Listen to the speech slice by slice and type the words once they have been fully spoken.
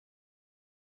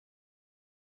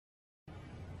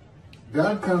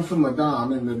God comes from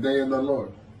Edom in the day of the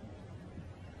Lord.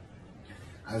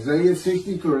 Isaiah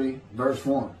 63, verse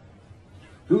 1.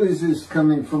 Who is this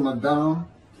coming from Edom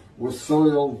with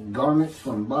soiled garments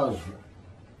from Bozrah?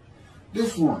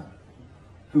 This one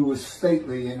who was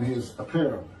stately in his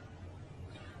apparel,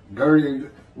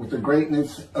 girded with the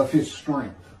greatness of his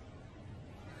strength.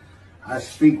 I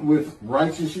speak with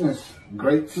righteousness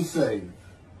great to save.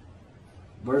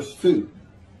 Verse 2.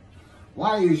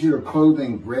 Why is your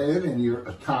clothing red and your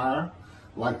attire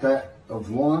like that of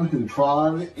one who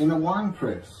trod in a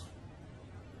winepress?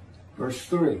 Verse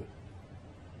 3.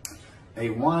 A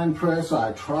winepress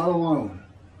I trod alone,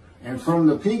 and from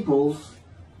the peoples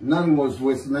none was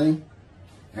with me,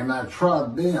 and I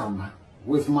trod them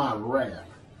with my wrath,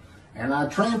 and I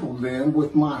trampled them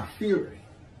with my fury,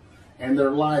 and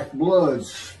their life blood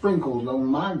sprinkled on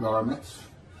my garments,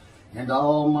 and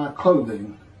all my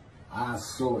clothing I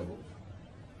soiled.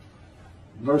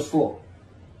 Verse 4.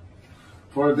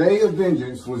 For a day of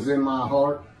vengeance was in my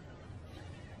heart,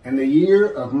 and the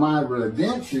year of my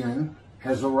redemption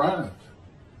has arrived.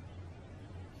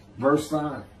 Verse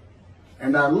 5.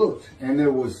 And I looked, and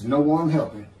there was no one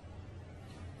helping,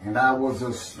 and I was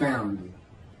astounded,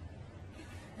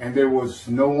 and there was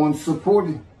no one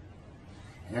supporting,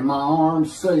 and my arm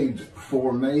saved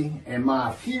for me, and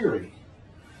my fury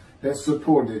that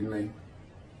supported me.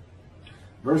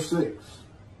 Verse 6.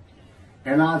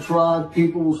 And I trod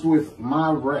peoples with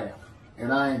my wrath,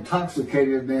 and I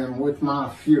intoxicated them with my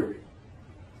fury,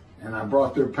 and I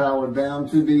brought their power down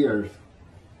to the earth.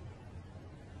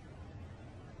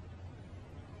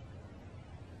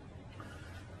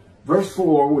 Verse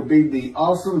 4 would be the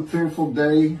awesome, fearful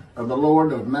day of the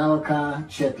Lord of Malachi,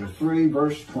 chapter 3,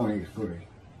 verse 23.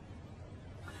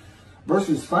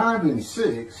 Verses 5 and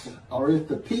 6 are if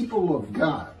the people of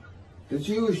God, the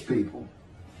Jewish people,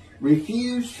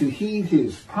 refuse to heed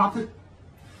his prophet,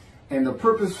 and the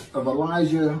purpose of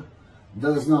Elijah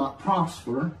does not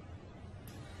prosper,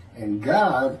 and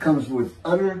God comes with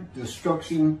utter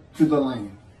destruction to the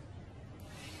land.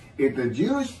 If the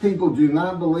Jewish people do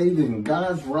not believe in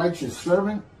God's righteous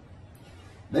servant,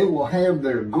 they will have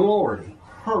their glory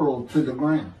hurled to the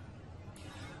ground.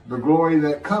 The glory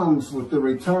that comes with the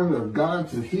return of God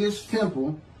to his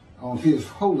temple on his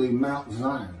holy Mount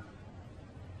Zion.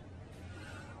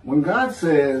 When God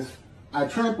says, I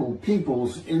trample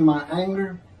peoples in my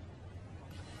anger,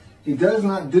 he does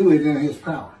not do it in his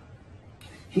power.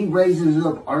 He raises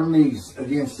up armies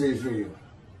against Israel.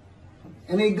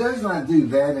 And he does not do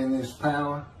that in his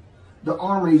power. The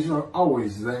armies are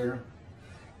always there.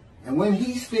 And when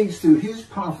he speaks to his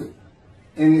prophet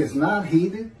and is not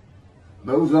heeded,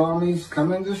 those armies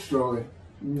come and destroy.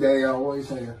 They always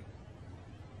have.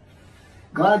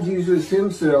 God uses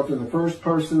himself in the first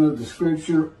person of the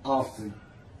scripture often.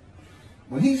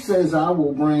 When he says, I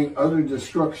will bring utter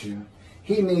destruction,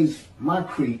 he means my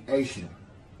creation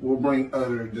will bring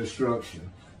utter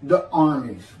destruction. The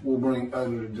armies will bring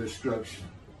utter destruction.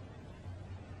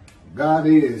 God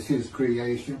is his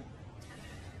creation.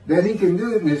 That he can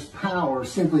do it in his power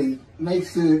simply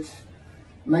makes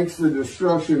the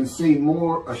destruction seem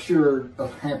more assured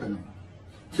of happening.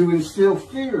 To instill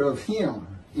fear of him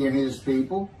in his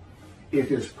people, if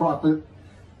his prophet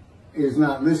is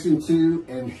not listened to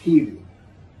and heeded.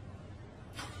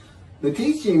 The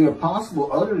teaching of possible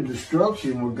utter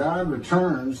destruction when God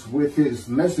returns with his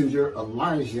messenger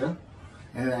Elijah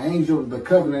and the angel of the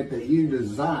covenant that you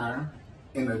desire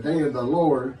in the day of the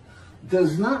Lord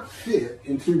does not fit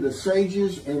into the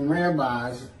sages and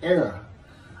rabbis' era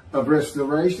of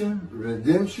restoration,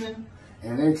 redemption,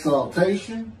 and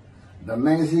exaltation, the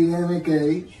Messianic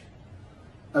age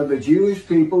of the Jewish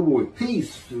people with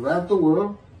peace throughout the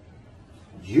world,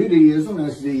 Judaism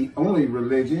as the only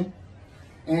religion,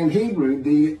 and Hebrew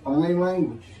the only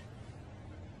language.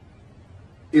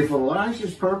 If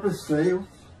Elijah's purpose fails,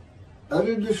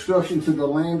 utter destruction to the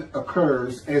land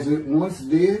occurs as it once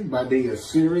did by the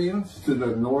Assyrians to the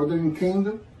northern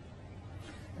kingdom,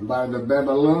 and by the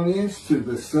Babylonians to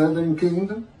the southern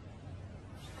kingdom,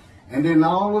 and in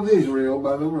all of Israel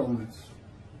by the Romans.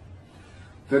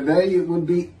 Today it would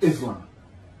be Islam.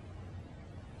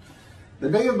 The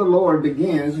day of the Lord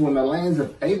begins when the lands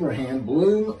of Abraham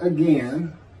bloom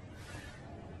again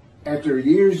after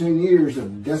years and years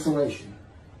of desolation.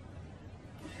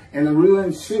 And the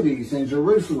ruined cities in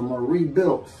Jerusalem are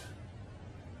rebuilt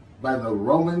by the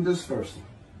Roman dispersal.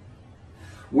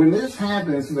 When this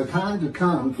happens, the time to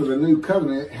come for the new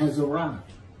covenant has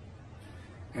arrived.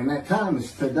 And that time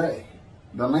is today.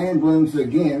 The land blooms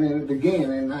again, and it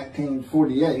began in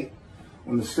 1948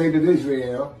 when the state of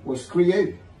Israel was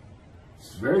created.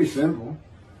 It's very simple.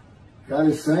 God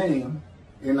is saying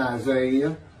in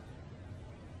Isaiah,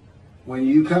 when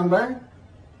you come back,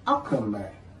 I'll come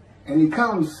back. And he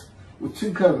comes with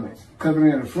two covenants.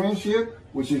 Covenant of friendship,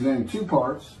 which is in two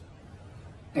parts,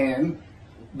 and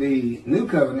the new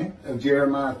covenant of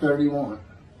Jeremiah 31.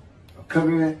 A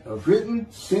covenant of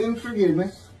written sin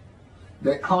forgiveness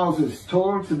that causes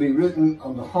Torah to be written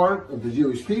on the heart of the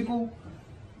Jewish people,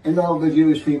 and all the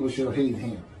Jewish people shall heed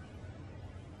him.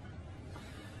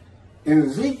 In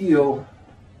Ezekiel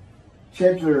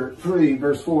chapter 3,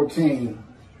 verse 14,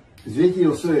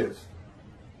 Ezekiel says,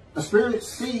 "A spirit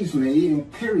seized me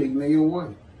and carried me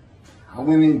away. I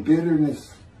went in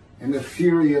bitterness and the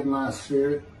fury of my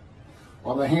spirit,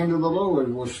 while the hand of the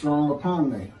Lord was strong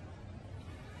upon me."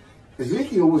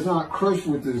 Ezekiel was not crushed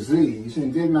with disease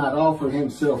and did not offer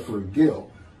himself for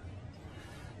guilt.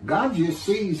 God just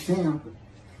seized him,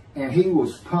 and he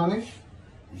was punished,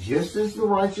 just as the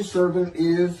righteous servant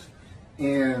is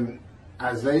in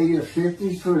Isaiah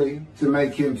 53, to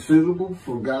make him suitable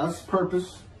for God's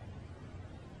purpose,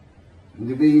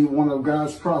 to be one of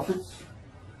God's prophets.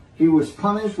 He was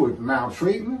punished with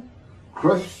maltreatment,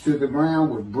 crushed to the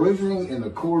ground with bruising in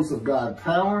the cords of God's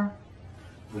power,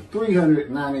 for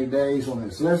 390 days on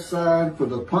his left side for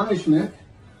the punishment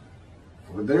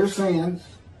for their sins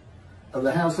of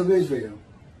the house of Israel,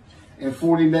 and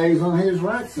 40 days on his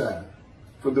right side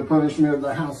for the punishment of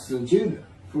the house of Judah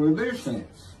for their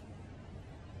sins,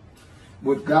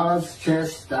 with God's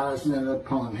chastisement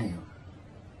upon him.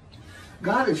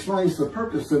 God explains the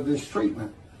purpose of this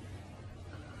treatment.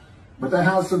 But the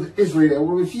house of Israel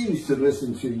will refuse to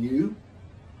listen to you,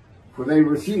 for they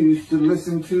refuse to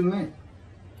listen to me.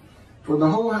 For the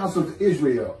whole house of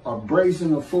Israel are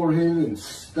brazen of forehead and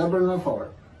stubborn of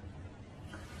heart,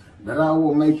 that I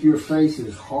will make your face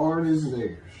as hard as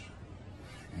theirs,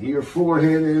 and your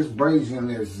forehead as brazen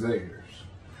as theirs.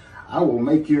 I will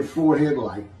make your forehead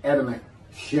like adamant,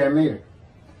 shamir,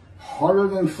 harder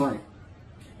than flint.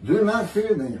 Do not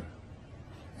fear them,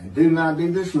 and do not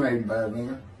be dismayed by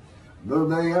them, though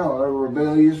they are a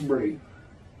rebellious breed.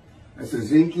 That's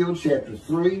Ezekiel chapter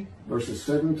 3, verses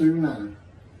 7 through 9.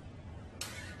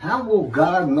 How will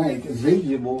God make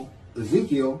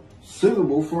Ezekiel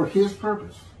suitable for his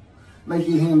purpose,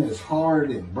 making him as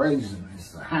hard and brazen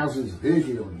as the houses of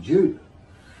Israel and Judah?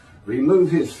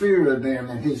 Remove his fear of them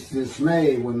and his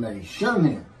dismay when they shun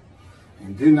him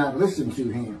and do not listen to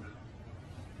him.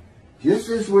 Just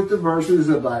as with the verses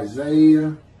of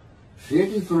Isaiah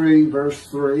 53, verse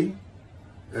 3,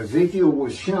 Ezekiel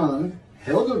was shunned,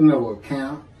 held of no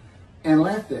account, and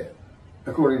laughed at,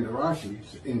 according to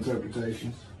Rashi's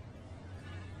interpretations.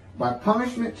 By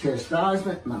punishment,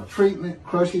 chastisement, maltreatment,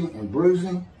 crushing, and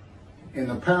bruising, in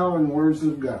the power and words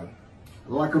of God,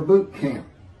 like a boot camp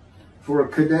for a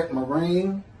cadet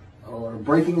Marine or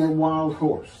breaking a wild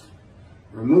horse,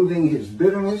 removing his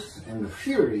bitterness and the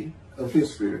fury of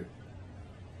his spirit.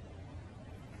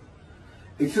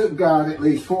 It took God at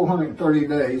least 430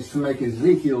 days to make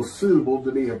Ezekiel suitable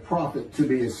to be a prophet to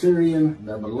the Assyrian,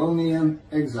 Babylonian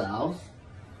exiles,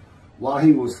 while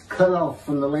he was cut off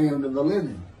from the land of the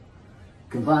living,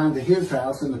 confined to his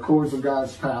house in the cords of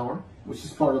God's power, which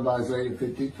is part of Isaiah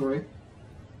 53,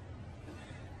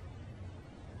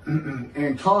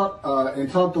 and taught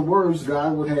the words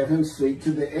God would have him speak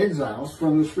to the exiles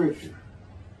from the Scripture.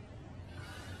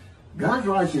 God's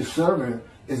righteous servant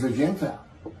is a Gentile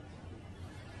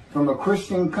from a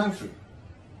Christian country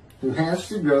who has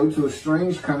to go to a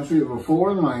strange country of a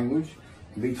foreign language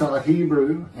and be taught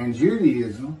Hebrew and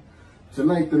Judaism to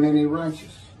make the many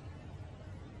righteous.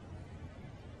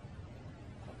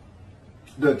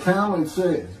 The Talmud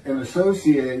says and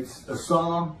associates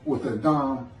Esau with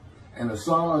Edom and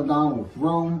Esau Edom with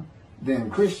Rome, then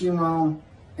Christian Rome,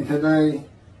 and today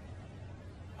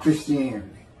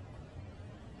Christianity.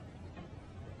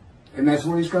 And that's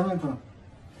where he's coming from.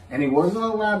 And he wasn't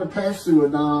allowed to pass through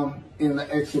Edom in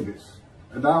the Exodus.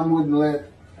 Edom wouldn't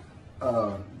let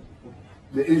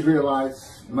the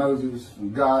Israelites, Moses,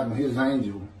 and God and his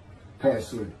angel pass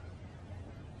through.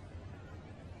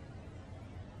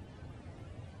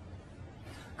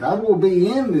 God will be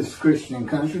in this Christian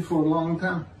country for a long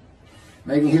time,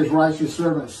 making his righteous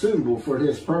servant suitable for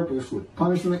his purpose with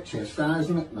punishment,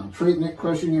 chastisement, maltreatment,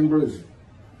 crushing, and bruising.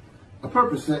 A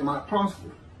purpose that might prosper.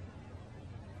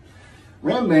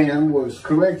 Rambam was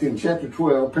correct in chapter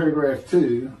 12, paragraph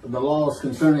 2 of the laws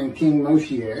concerning King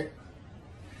Moshiach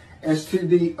as to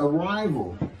the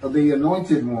arrival of the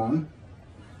anointed one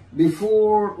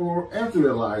before or after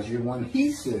Elijah, when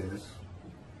he says,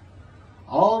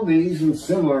 all these and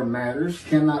similar matters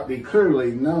cannot be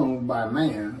clearly known by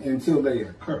man until they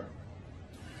occur,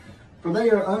 for they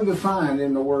are undefined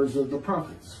in the words of the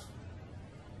prophets.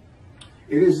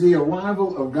 It is the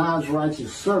arrival of God's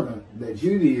righteous servant that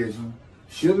Judaism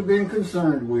should have been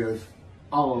concerned with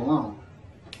all along,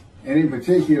 and in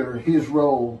particular his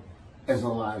role as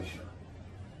Elijah,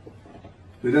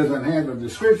 who doesn't have a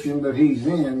description, but he's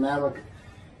in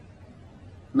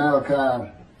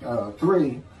Malachi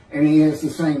 3, and he has the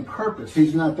same purpose.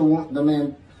 He's not the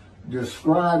man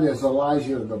described as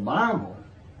Elijah of the Bible,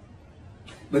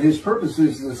 but his purpose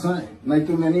is the same. Make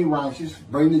the many righteous,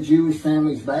 bring the Jewish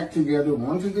families back together,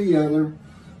 one to the other,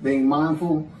 being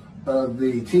mindful of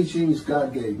the teachings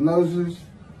God gave Moses,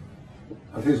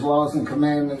 of his laws and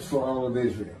commandments for all of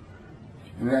Israel.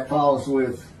 And that follows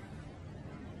with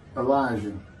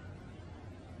Elijah,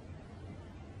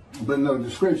 but no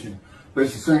description. But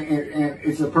it's the same, and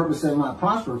it's a purpose that might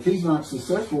prosper. If he's not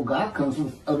successful, God comes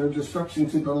with utter destruction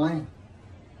to the land.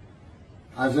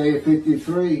 Isaiah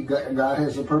 53, God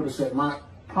has a purpose that might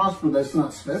prosper that's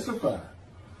not specified.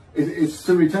 It's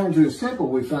to return to his temple,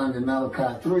 we find in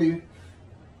Malachi 3,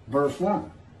 verse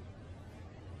 1.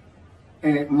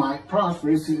 And it might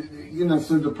prosper. It's,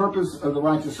 so the purpose of the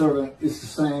righteous servant is the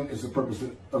same as the purpose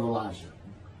of Elijah.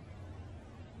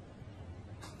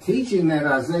 Teaching that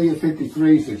Isaiah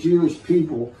 53 is the Jewish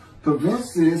people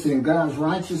prevents this in God's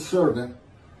righteous servant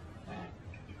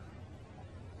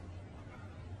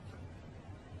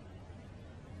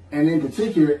and in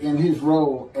particular in his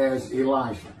role as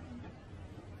Elijah.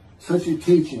 Such a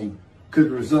teaching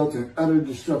could result in utter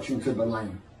destruction to the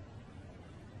land.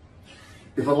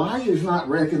 If Elijah is not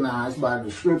recognized by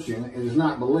description and is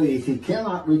not believed, he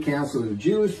cannot recounsel the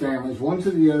Jewish families one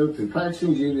to the other through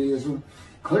practicing Judaism,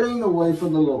 clearing the way for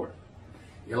the Lord.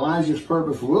 Elijah's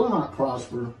purpose will not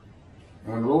prosper,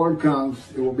 and when the Lord comes,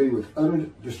 it will be with utter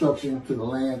destruction to the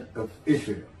land of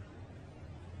Israel.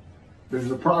 There's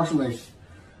approximately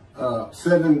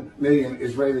 7 million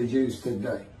Israeli Jews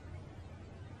today.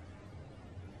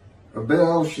 A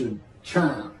bell should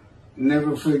chime,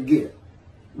 never forget,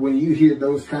 when you hear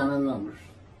those kind of numbers.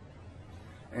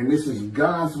 And this is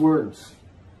God's words,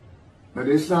 but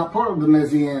it's not part of the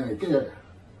Messianic era.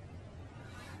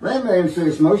 Rambam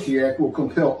says Moshiach will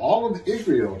compel all of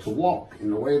Israel to walk in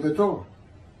the way of the Torah,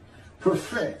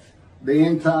 perfect the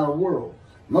entire world,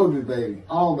 motivating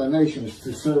all the nations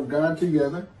to serve God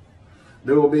together.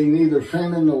 There will be neither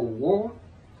famine nor war,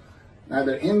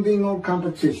 neither envy nor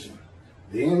competition.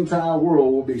 The entire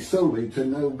world will be solely to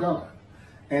know God.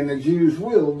 And the Jews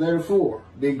will, therefore,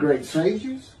 be great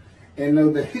sages and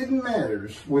know the hidden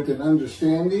matters with an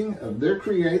understanding of their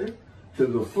Creator to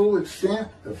the full extent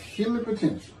of human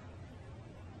potential.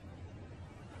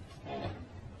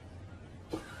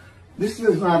 This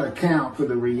does not account for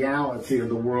the reality of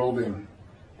the world in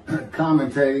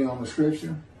commentating on the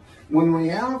Scripture. When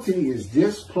reality is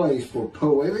displaced for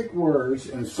poetic words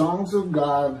and songs of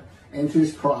God and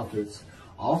his prophets,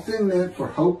 often meant for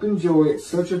hope and joy at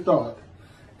such a thought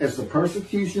as the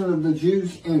persecution of the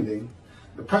Jews ending,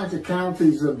 the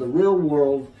practicalities of the real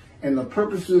world, and the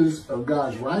purposes of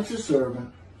God's righteous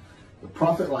servant, the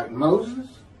prophet like Moses,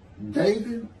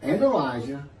 David, and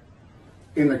Elijah,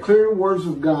 in the clear words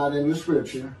of God in the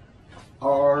Scripture,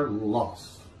 are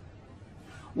lost.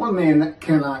 One man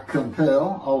cannot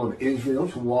compel all of Israel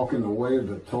to walk in the way of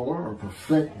the Torah or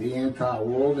perfect the entire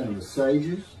world, and the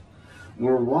sages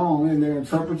were wrong in their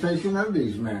interpretation of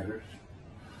these matters.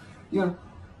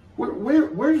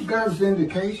 Where's God's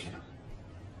vindication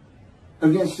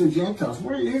against the Gentiles?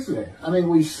 Where is that? I mean,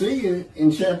 we see it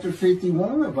in chapter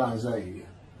 51 of Isaiah.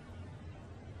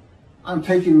 I'm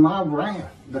taking my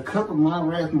wrath, the cup of my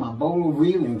wrath, my bowl of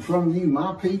reeling from you,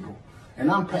 my people,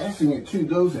 and I'm passing it to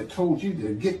those that told you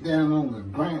to get down on the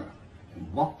ground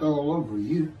and walked all over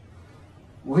you.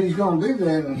 Well, he's going to do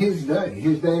that in his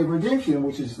day of redemption,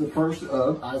 which is the first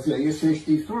of Isaiah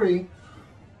 63.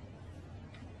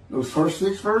 Those first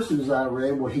 6 verses I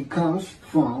read where he comes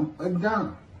from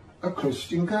Edom, a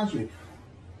Christian country.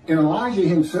 And Elijah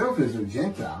himself is a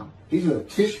Gentile. He's a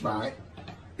Tishbite,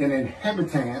 an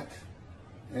inhabitant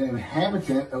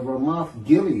of Ramoth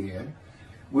Gilead,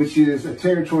 which is a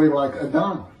territory like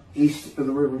Edom, east of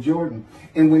the River Jordan.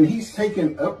 And when he's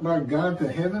taken up by God to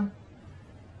heaven,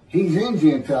 he's in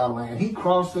Gentile land. He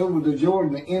crossed over the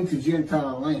Jordan into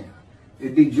Gentile land.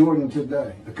 It'd be Jordan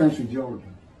today, the country Jordan.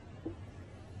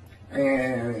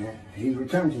 And he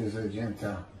returns as a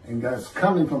Gentile. And God's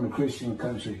coming from a Christian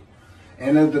country.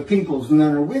 And of the peoples,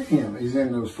 none are with him, is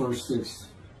in those first 6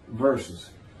 verses.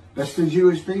 That's the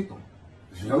Jewish people.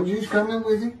 There's no Jews coming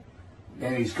with him.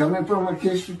 And he's coming from a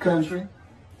Christian country.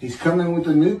 He's coming with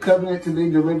a new covenant to be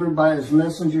delivered by his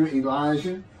messenger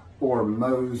Elijah or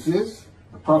Moses,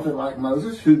 a prophet like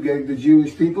Moses, who gave the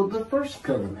Jewish people the first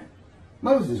covenant.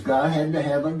 Moses, God had to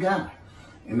have a guy.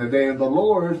 In the day of the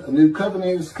Lord, a new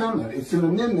covenant is coming. It's an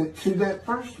amendment to that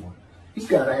first one. He's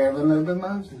got to have another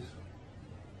Moses.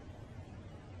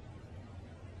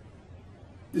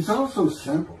 It's also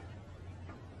simple.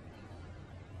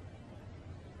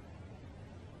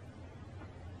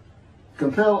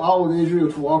 Compel all of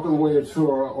Israel to walk in the way of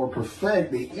Torah or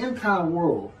perfect the entire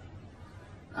world.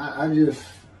 I just,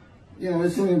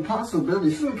 it's an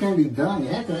impossibility. Something can't be done. You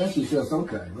have to ask yourself,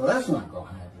 okay, well, that's not going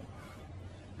to happen.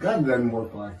 God doesn't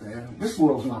work like that. This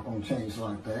world's not going to change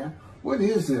like that. What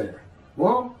is there?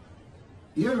 Well,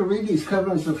 you have to read these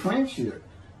covenants of friendship.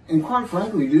 And quite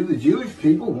frankly, do the Jewish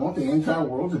people want the entire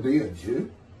world to be a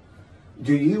Jew?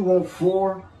 Do you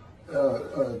want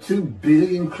 2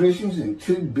 billion Christians and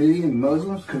 2 billion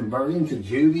Muslims converting to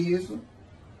Judaism?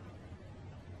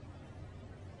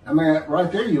 I mean,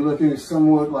 right there you're looking at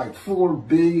somewhat like 4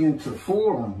 billion to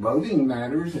 4 on voting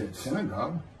matters at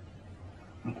synagogue.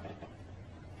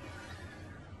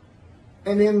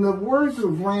 And in the words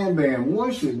of Rambam,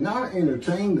 one should not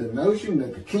entertain the notion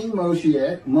that the King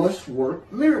Moshiach must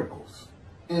work miracles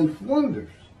and wonders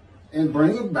and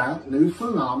bring about new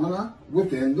phenomena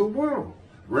within the world,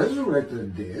 resurrect the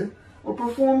dead, or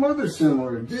perform other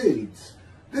similar deeds.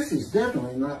 This is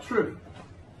definitely not true.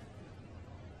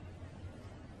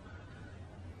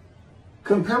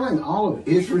 Compelling all of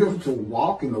Israel to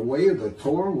walk in the way of the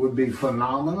Torah would be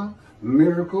phenomena,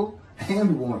 miracle,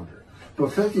 and wonder.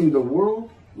 Perfecting the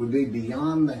world would be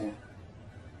beyond that.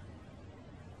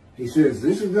 He says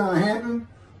this is going to happen,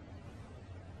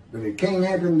 but it can't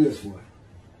happen this way.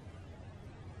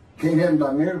 It can't happen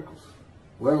by miracles.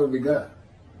 Where would we go?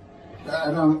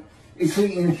 You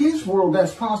see, in his world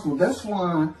that's possible. That's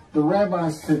why the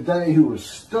rabbis today who are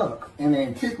stuck in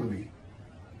antiquity,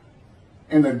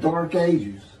 in the dark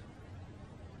ages,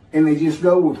 and they just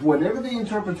go with whatever the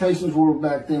interpretations were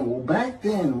back then. Well, back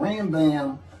then,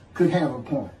 Rambam could have a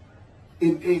point.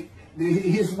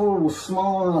 His world was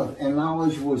small enough and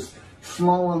knowledge was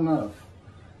small enough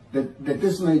that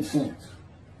this made sense.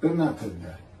 But not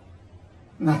today.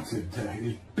 Not today.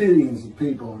 There's billions of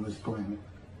people on this planet.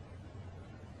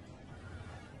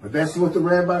 But that's what the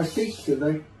rabbis teach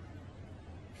today.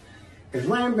 As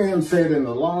Rambam said in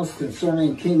the laws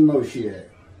concerning King Moshiach,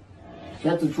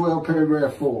 chapter 12,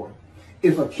 paragraph 4,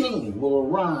 if a king will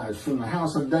arise from the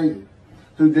house of David,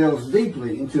 who delves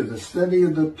deeply into the study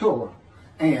of the Torah,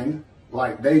 and,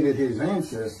 like David his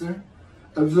ancestor,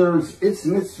 observes its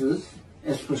mitzvahs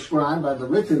as prescribed by the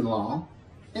written law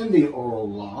and the oral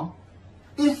law,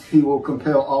 if he will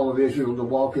compel all of Israel to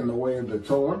walk in the way of the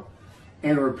Torah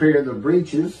and repair the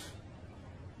breaches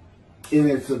in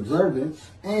its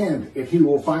observance, and if he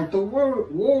will fight the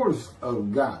wars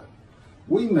of God,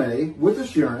 we may, with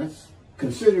assurance,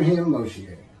 consider him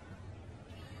Moshiach.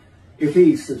 If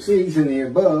he succeeds in the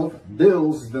above,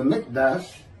 builds the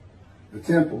Mikdash, the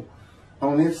temple,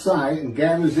 on its site and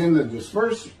gathers in the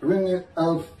dispersed remnant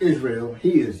of Israel,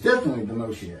 he is definitely the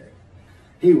Moshiach.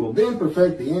 He will then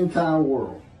perfect the entire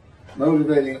world,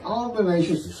 motivating all the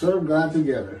nations to serve God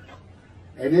together.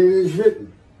 And it is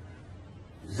written,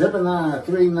 Zephaniah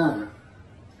 3:9,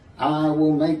 I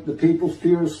will make the peoples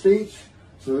pure of speech,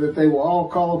 so that they will all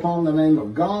call upon the name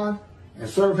of God and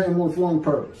serve him with one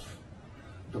purpose.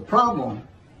 The problem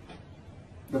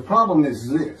is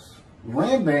this.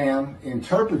 Rambam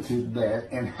interpreted that,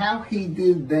 and how he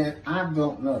did that, I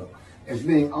don't know, as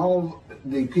being all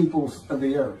the peoples of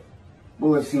the earth.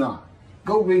 Well, it's not.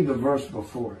 Go read the verse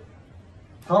before it.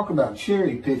 Talk about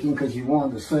cherry picking because you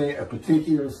wanted to say a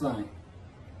particular thing.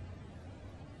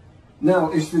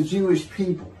 No, it's the Jewish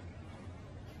people.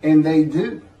 And they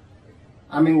do.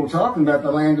 I mean, we're talking about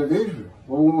the land of Israel.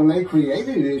 Well, when they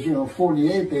created Israel in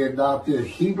 48, they adopted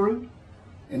Hebrew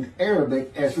and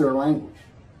Arabic as their language.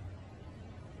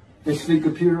 They speak a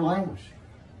pure language.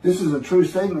 This is a true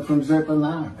statement from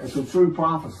Zephaniah. It's a true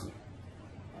prophecy.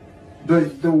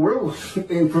 But the world,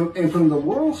 and from the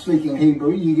world speaking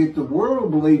Hebrew, you get the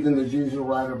world believing the Jews are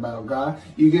right about God.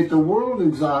 You get the world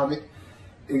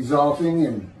exalting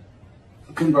and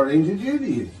converting to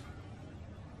Judaism.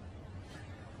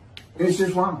 It's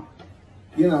just wrong.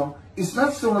 It's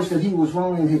not so much that he was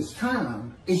wrong in his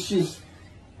time. It's just,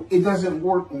 it doesn't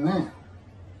work now.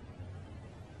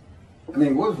 I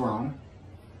mean, it was wrong.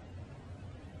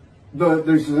 But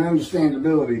there's an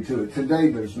understandability to it. Today,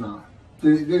 there's not.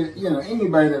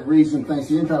 Anybody that reads and thinks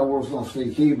the entire world's going to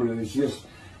speak Hebrew is just,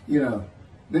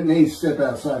 they need to step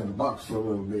outside the box for a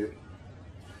little bit.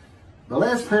 The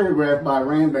last paragraph by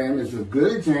Rambam is a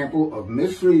good example of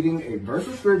misreading a verse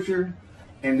of Scripture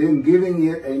and then giving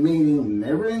it a meaning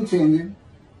never intended,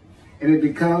 and it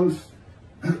becomes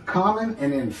common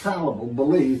and infallible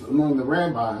belief among the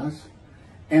rabbis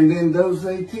and then those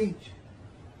they teach.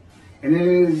 And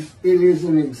it is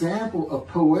an example of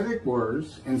poetic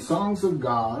words and songs of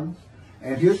God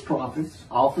and his prophets,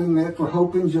 often meant for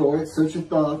hope and joy at such a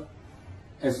thought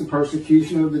as the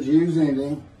persecution of the Jews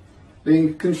ending,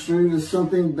 being construed as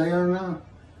something they are not,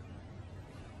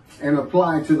 and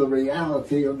applied to the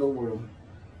reality of the world.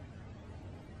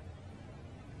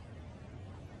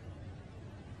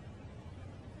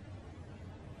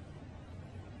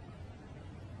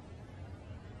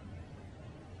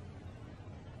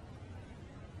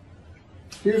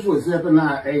 Here's what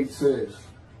Zephaniah 8 says.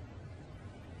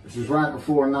 This is right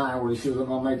before 9, where he says, I'm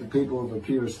going to make the people of a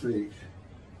pure speech.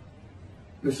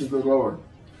 This is the Lord.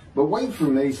 But wait for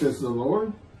me, says the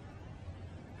Lord,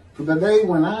 for the day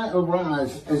when I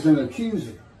arise as an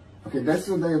accuser. Okay, that's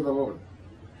the day of the Lord.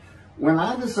 When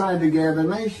I decide to gather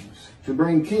nations, to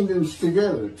bring kingdoms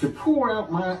together, to pour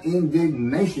out my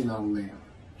indignation on them,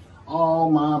 all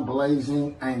my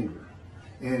blazing anger.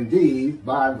 Indeed,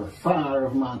 by the fire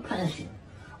of my passion,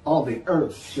 all the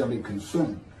earth shall be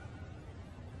consumed.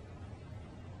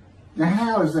 Now,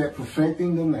 how is that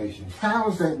perfecting the nations? How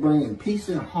is that bringing peace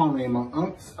and harmony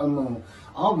among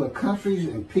all the countries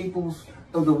and peoples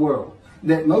of the world?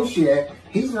 That Moshiach,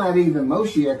 he's not even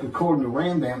Moshiach according to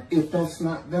Rambam if that's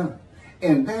not done.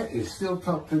 And that is still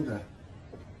taught today.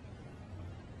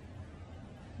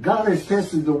 God has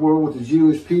tested the world with the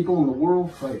Jewish people, and the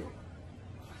world failed.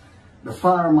 The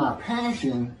fire of my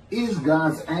passion is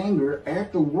God's anger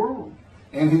at the world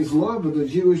and his love of the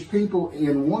Jewish people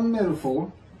in one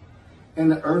metaphor,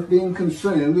 and the earth being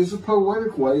consumed is a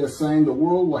poetic way of saying the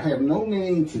world will have no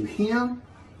meaning to him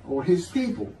or his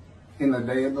people in the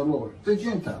day of the Lord, the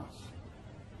Gentiles.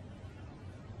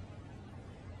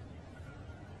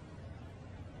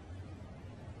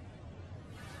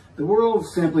 The world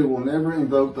simply will never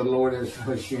invoke the Lord as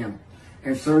Hashem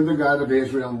and serve the God of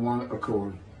Israel in one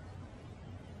accord.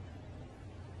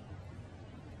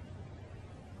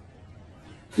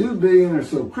 $2 billion or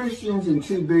so Christians and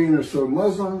 2 billion or so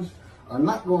Muslims are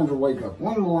not going to wake up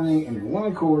one morning and in one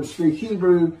accord speak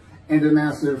Hebrew and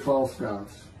denounce their false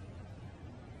gods.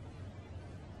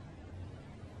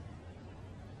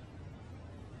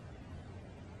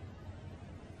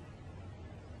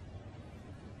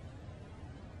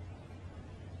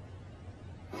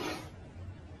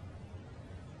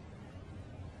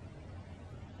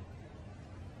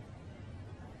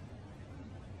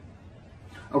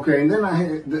 Okay, and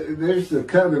then there's the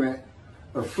covenant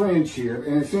of friendship,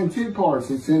 and it's in two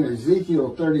parts. It's in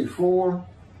Ezekiel 34.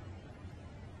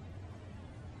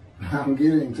 I'm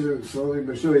getting to it slowly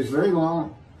but surely. It's very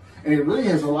long, and it really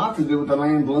has a lot to do with the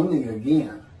land blooming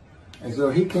again. And so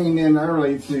he came in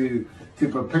early to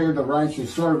prepare the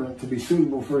righteous servant to be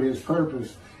suitable for his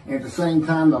purpose. And at the same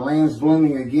time, the land's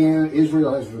blooming again.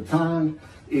 Israel has returned,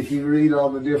 if you read all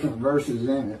the different verses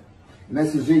in it. And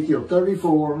that's Ezekiel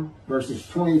 34, verses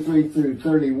 23 through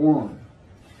 31.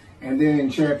 And then in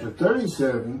chapter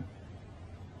 37,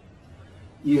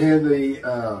 you have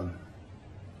the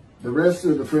rest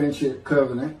of the friendship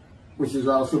covenant, which is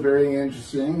also very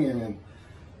interesting, and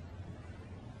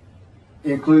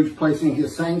includes placing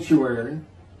his sanctuary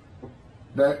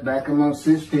back amongst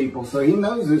his people. So he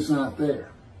knows it's not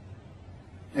there.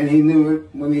 And he knew it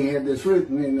when he had this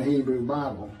written in the Hebrew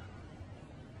Bible.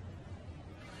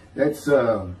 That's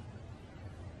chapter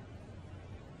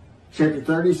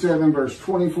 37, verse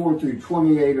 24 through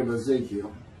 28 of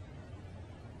Ezekiel.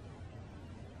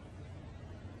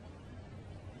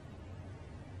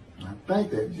 I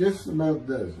think that just about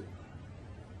does it.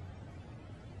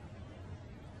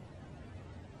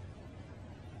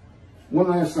 One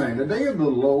last thing. The day of the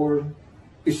Lord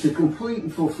is to complete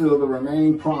and fulfill the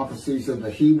remaining prophecies of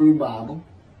the Hebrew Bible,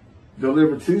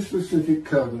 deliver 2 specific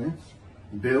covenants,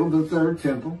 build the 3rd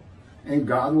temple, and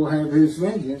God will have his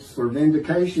vengeance for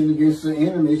vindication against the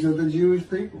enemies of the Jewish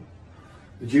people.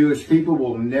 The Jewish people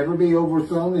will never be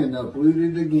overthrown and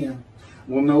uprooted again,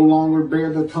 will no longer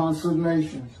bear the taunts of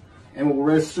nations, and will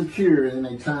rest secure in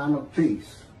a time of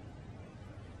peace.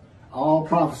 All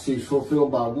prophecies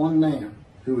fulfilled by one man,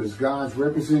 who is God's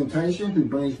representation, who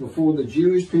brings before the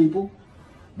Jewish people,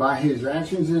 by his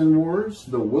actions and words,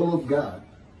 the will of God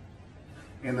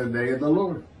in the day of the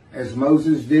Lord. As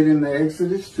Moses did in the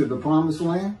Exodus to the promised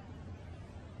land.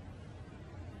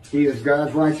 He is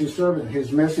God's righteous servant,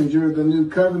 his messenger of the new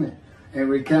covenant, and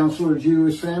recounselor of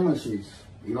Jewish families,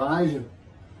 Elijah.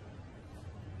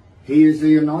 He is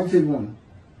the anointed one,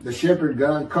 the shepherd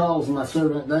God calls my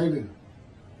servant David,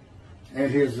 and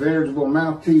his veritable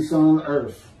mouthpiece on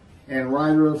earth, and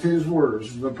writer of his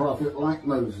words, the prophet like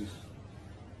Moses.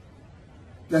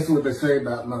 That's what they say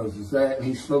about Moses, that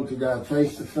he spoke to God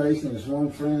face to face, and his one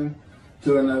friend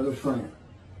to another friend.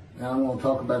 And I'm going to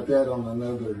talk about that on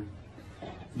another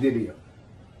video.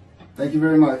 Thank you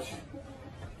very much.